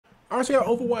Also got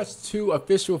Overwatch 2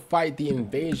 official fight the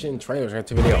invasion trailers right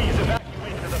to video. Please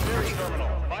evacuate to the ferry terminal.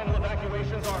 Final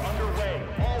evacuations are underway.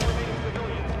 All remaining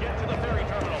civilians get to the ferry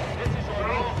terminal. This is your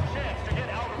last chance to get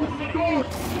out of the city.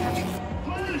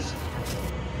 Please.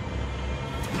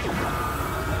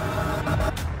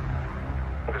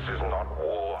 This is not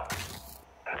war.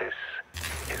 This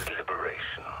is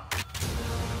liberation.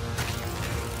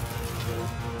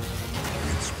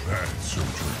 It's bad,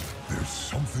 soldier. There's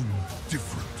something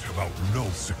different about Null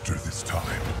Sector this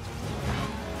time.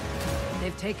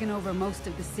 They've taken over most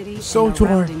of the city So and are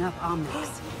torn. rounding up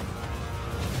Omnics.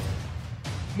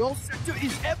 Null Sector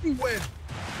is everywhere.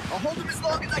 I'll hold him as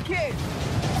long as I can.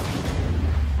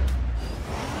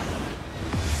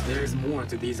 There's more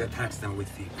to these attacks than we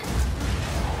think.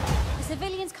 The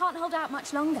civilians can't hold out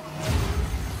much longer.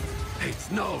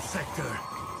 It's Null Sector.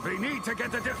 We need to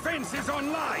get the defenses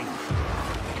online.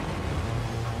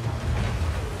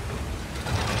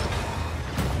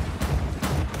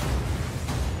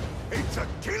 It's a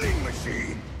killing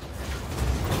machine!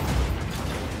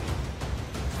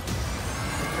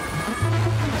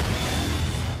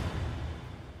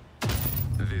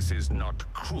 This is not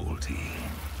cruelty.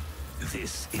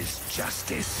 This is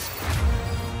justice.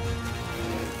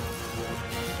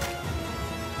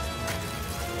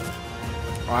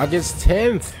 August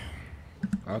 10th.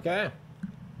 Okay.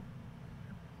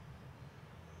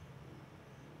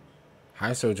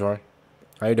 Hi, Sojourn.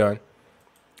 How you doing?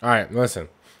 All right, listen.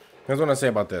 Here's what I say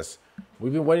about this.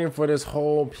 We've been waiting for this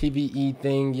whole PvE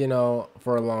thing, you know,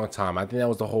 for a long time. I think that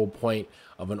was the whole point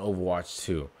of an Overwatch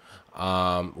 2.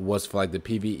 Was for like the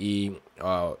PvE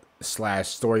slash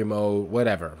story mode,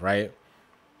 whatever, right?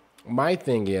 My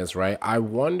thing is, right, I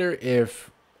wonder if,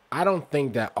 I don't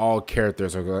think that all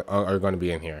characters are going to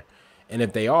be in here. And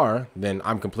if they are, then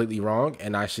I'm completely wrong,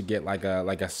 and I should get like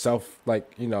a self,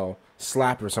 like, you know,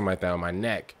 slap or something like that on my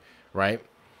neck, right?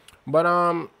 But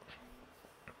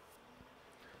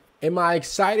am I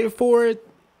excited for it?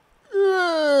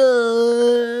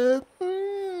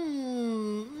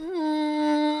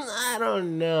 I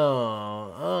don't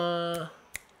know.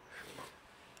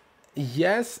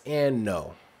 Yes and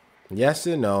no. Yes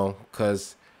and no,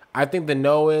 because I think the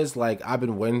no is like I've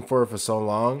been waiting for it for so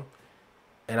long,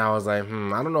 and I was like, I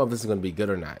don't know if this is going to be good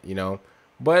or not, you know?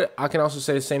 But I can also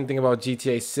say the same thing about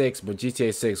GTA 6, but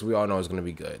GTA 6, we all know it's going to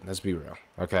be good. Let's be real,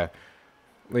 okay?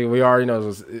 We already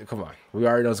know, come on. We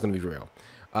already know it's going to be real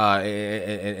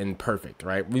and perfect,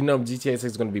 right? We know GTA 6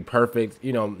 is going to be perfect,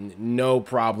 you know, no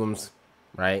problems,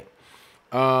 right?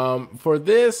 For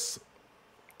this,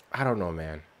 I don't know,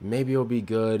 man. Maybe it'll be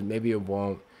good. Maybe it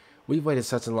won't. We've waited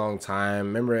such a long time.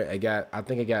 Remember, I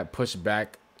think it got pushed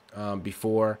back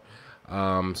before.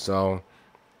 So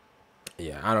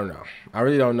yeah, I don't know. I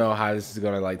really don't know how this is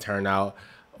gonna like turn out.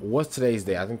 What's today's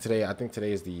day? I think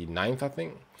today is the 9th, I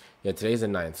think. Yeah, today's the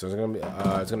 9th. So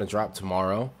it's gonna drop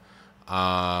tomorrow.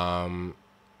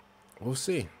 We'll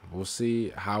see. We'll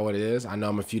see how it is. I know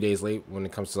I'm a few days late when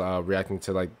it comes to reacting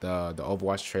to like the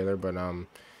Overwatch trailer, but well,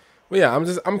 yeah,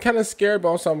 I'm kind of scared, but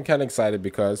also I'm kind of excited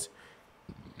because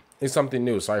it's something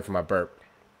new. Sorry for my burp,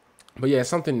 but yeah, it's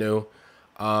something new.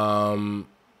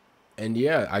 And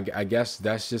yeah, I guess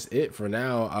that's just it for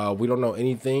now. We don't know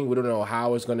anything. We don't know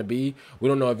how it's going to be. We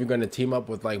don't know if you're going to team up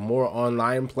with like more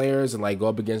online players and like go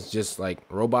up against just like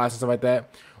robots and stuff like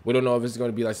that. We don't know if it's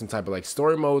going to be like some type of like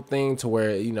story mode thing to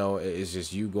where, you know, it's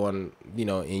just you going, you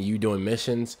know, and you doing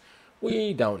missions.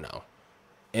 We don't know.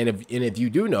 And if you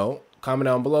do know, comment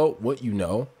down below what you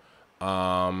know,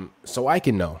 so I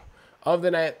can know. Other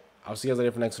than that, I'll see you guys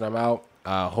later for next time I'm out.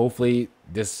 Hopefully,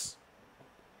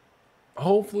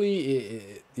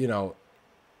 you know,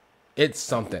 it's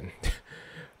something.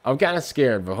 I'm kind of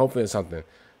scared, but hopefully it's something.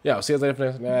 Yeah, I'll see you guys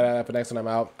later for next time I'm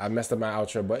out. I messed up my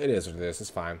outro, but it is what it is. It's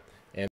fine.